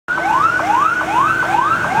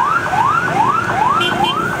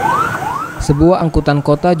Sebuah angkutan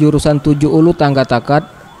kota jurusan 7 Ulu-Tangga Takat,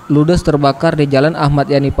 Ludes terbakar di Jalan Ahmad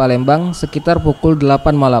Yani Palembang sekitar pukul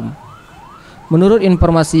 8 malam. Menurut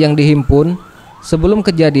informasi yang dihimpun, sebelum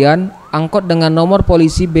kejadian, angkot dengan nomor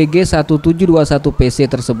polisi BG 1721PC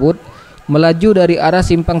tersebut melaju dari arah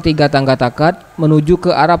Simpang 3 Tangga Takat menuju ke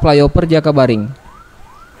arah flyover Jakabaring.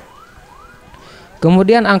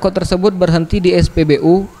 Kemudian angkot tersebut berhenti di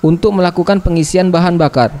SPBU untuk melakukan pengisian bahan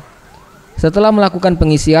bakar. Setelah melakukan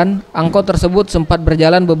pengisian, angkot tersebut sempat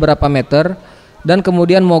berjalan beberapa meter dan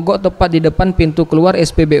kemudian mogok tepat di depan pintu keluar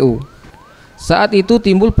SPBU. Saat itu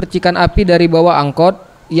timbul percikan api dari bawah angkot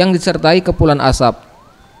yang disertai kepulan asap.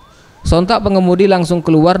 Sontak pengemudi langsung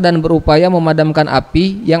keluar dan berupaya memadamkan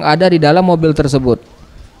api yang ada di dalam mobil tersebut.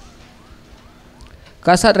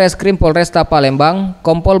 Kasat Reskrim Polresta Palembang,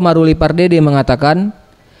 Kompol Maruli Pardede mengatakan,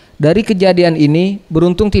 dari kejadian ini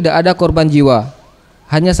beruntung tidak ada korban jiwa.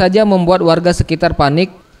 Hanya saja membuat warga sekitar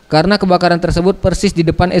panik karena kebakaran tersebut persis di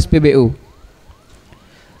depan SPBU.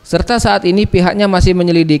 Serta saat ini pihaknya masih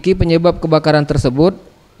menyelidiki penyebab kebakaran tersebut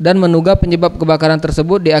dan menduga penyebab kebakaran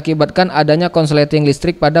tersebut diakibatkan adanya konsleting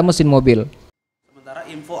listrik pada mesin mobil. Sementara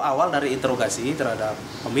info awal dari interogasi terhadap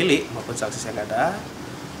pemilik maupun saksi yang ada,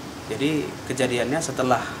 jadi kejadiannya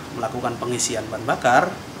setelah melakukan pengisian bahan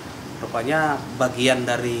bakar, rupanya bagian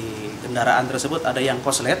dari kendaraan tersebut ada yang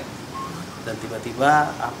konslet dan tiba-tiba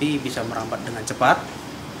api bisa merambat dengan cepat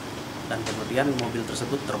dan kemudian mobil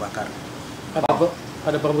tersebut terbakar.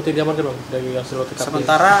 Ada barang bukti diamankan bang dari hasil TKP?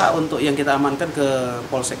 Sementara untuk yang kita amankan ke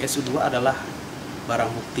Polsek SU2 adalah barang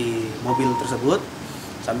bukti mobil tersebut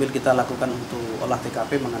sambil kita lakukan untuk olah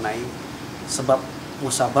TKP mengenai sebab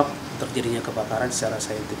musabab terjadinya kebakaran secara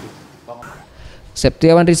saintifik.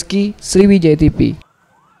 Septiawan Rizky, Sriwijaya TV.